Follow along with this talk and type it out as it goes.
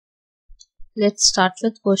Let's start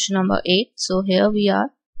with question number 8. So here we are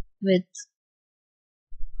with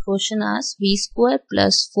question as v square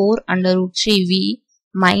plus 4 under root 3v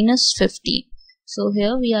minus 15. So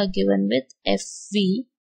here we are given with fv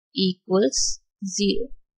equals 0.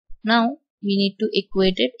 Now we need to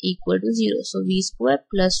equate it equal to 0. So v square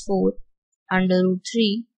plus 4 under root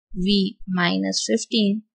 3v minus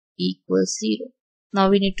 15 equals 0. Now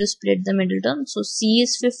we need to split the middle term. So c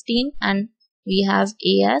is 15 and we have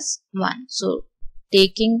a as 1. So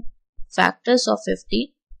taking factors of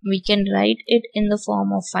 50, we can write it in the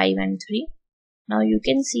form of 5 and 3. Now you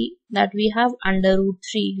can see that we have under root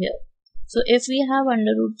 3 here. So if we have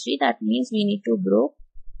under root 3, that means we need to grow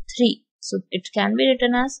 3. So it can be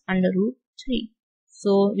written as under root 3.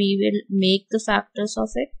 So we will make the factors of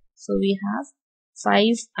it. So we have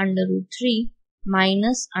 5 under root 3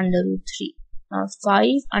 minus under root 3. Now 5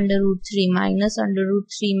 under root 3 minus under root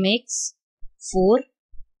 3 makes 4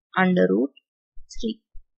 under root 3.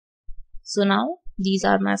 So now these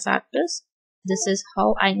are my factors. This is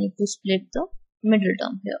how I need to split the middle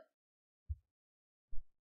term here.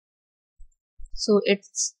 So it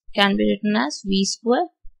can be written as v square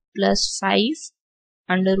plus 5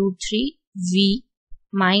 under root 3 v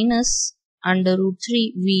minus under root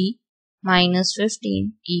 3 v minus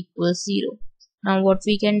 15 equals 0. Now what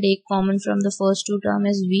we can take common from the first two terms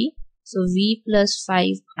is v. So v plus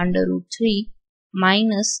 5 under root 3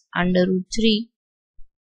 minus under root 3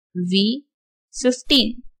 v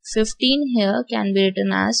 15. 15 here can be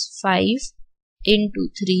written as 5 into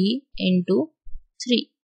 3 into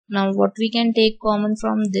 3. Now what we can take common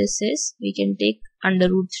from this is we can take under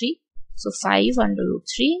root 3. So 5 under root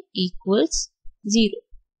 3 equals 0.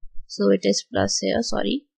 So it is plus here,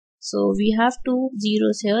 sorry. So we have two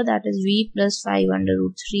zeros here, that is v plus 5 under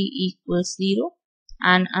root 3 equals 0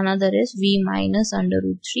 and another is v minus under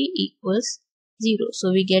root 3 equals 0.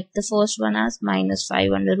 So we get the first one as minus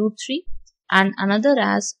 5 under root 3 and another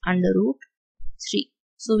as under root 3.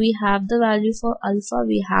 So we have the value for alpha,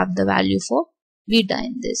 we have the value for beta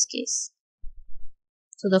in this case.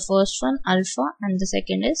 So the first one alpha and the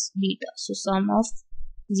second is beta. So sum of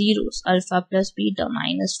zeros alpha plus beta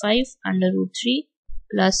minus 5 under root 3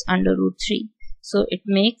 plus under root 3. So it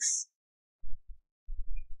makes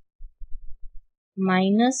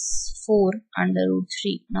minus 4 under root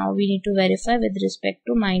 3. Now we need to verify with respect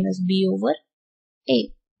to minus b over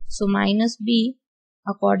a. So minus b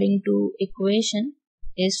according to equation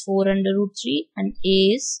is 4 under root 3 and a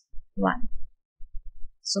is 1.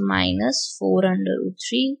 So minus 4 under root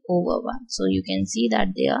 3 over 1. So you can see that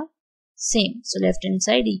they are same. So left hand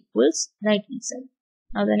side equals right hand side.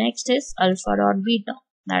 Now the next is alpha dot beta,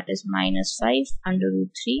 that is minus 5 under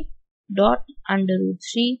root 3 dot under root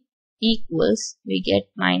 3 equals, we get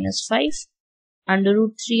minus 5 under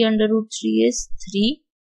root 3 is 3.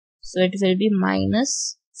 So it will be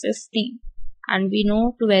minus 15. And we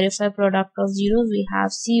know to verify product of zeros we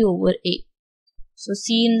have c over a. So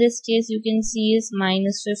c in this case you can see is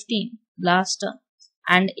minus 15 last term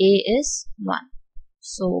and a is 1.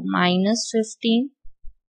 So minus 15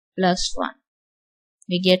 plus 1.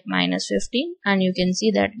 We get minus 15 and you can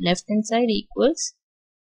see that left hand side equals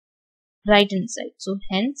right hand side. So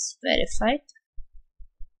hence verified.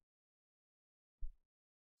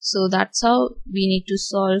 So that's how we need to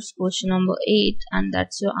solve question number 8 and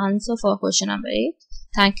that's your answer for question number 8.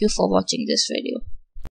 Thank you for watching this video.